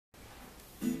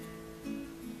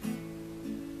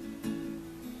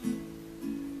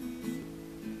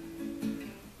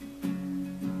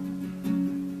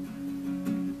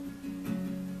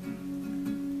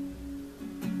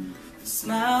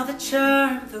smile, the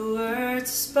charm, the words,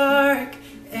 a spark,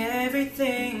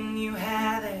 everything, you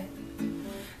had it.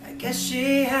 I guess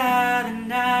she had a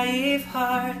naive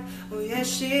heart. Oh yes,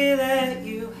 she let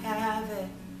you have it.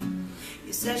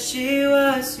 You said she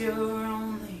was your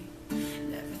only.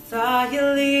 Never thought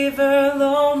you'd leave her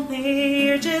lonely.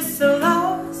 You're just a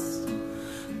lost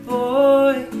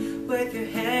boy with your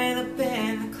head up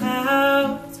in the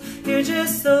clouds. You're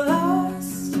just a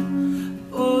lost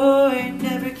boy.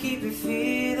 Never keep your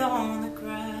feet on the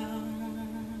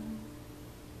ground.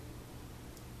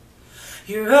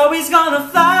 You're always gonna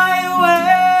fly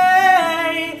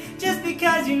away just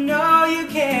because you know you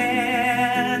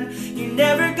can. You're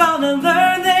never gonna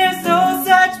learn there's no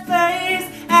such place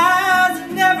as a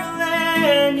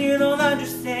Neverland. You don't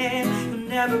understand, you'll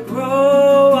never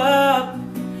grow up.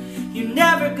 You're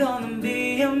never gonna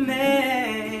be a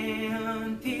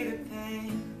man, Peter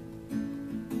Pan.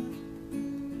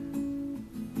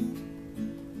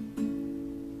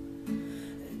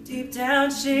 Deep down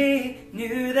she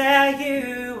knew that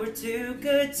you were too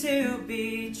good to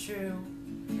be true,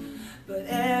 but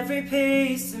every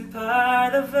piece and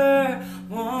part of her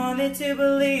wanted to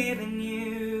believe in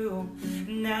you.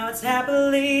 Now it's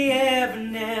happily ever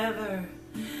never.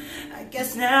 I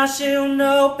guess now she'll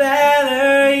know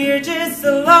better. You're just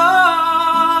a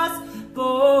lost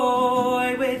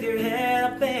boy with your head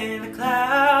up in the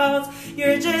clouds.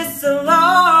 You're just a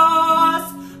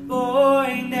lost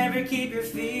boy. Never keep your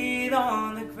feet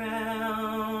on the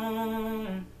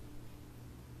ground.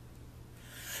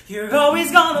 You're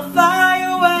always gonna fly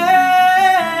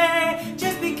away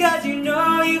just because you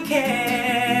know you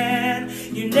can.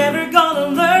 You're never gonna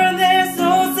learn there's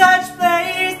no such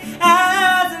place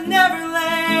as a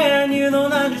Neverland. You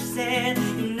don't understand,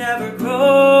 you never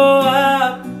grow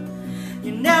up.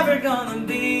 You're never gonna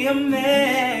be a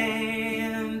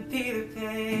man, Peter Pan.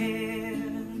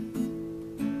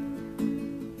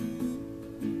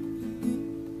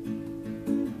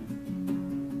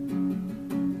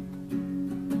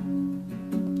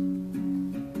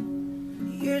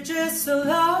 You're just a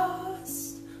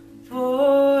lost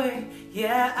boy.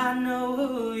 Yeah, I know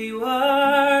who you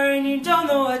are, and you don't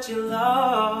know what you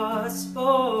lost,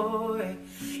 boy.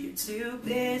 You're too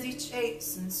busy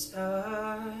chasing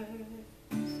stars,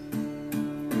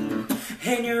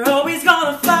 and you're always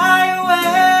gonna fly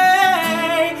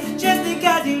away just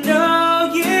because you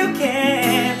know you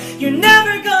can. You're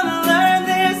never gonna learn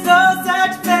there's no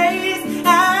such place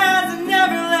as a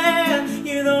Neverland.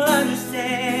 You don't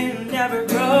understand, you'll never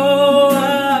grow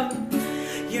up.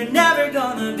 You're never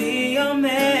gonna be a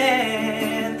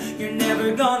man. You're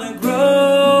never gonna grow